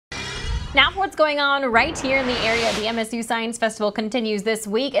Now for what's going on right here in the area. The MSU Science Festival continues this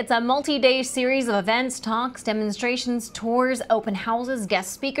week. It's a multi-day series of events, talks, demonstrations, tours, open houses,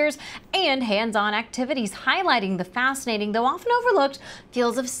 guest speakers, and hands-on activities highlighting the fascinating, though often overlooked,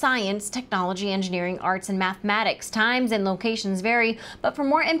 fields of science, technology, engineering, arts, and mathematics. Times and locations vary, but for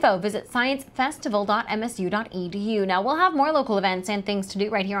more info, visit sciencefestival.msu.edu. Now, we'll have more local events and things to do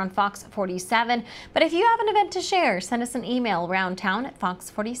right here on Fox 47, but if you have an event to share, send us an email around town at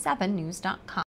fox47news.com.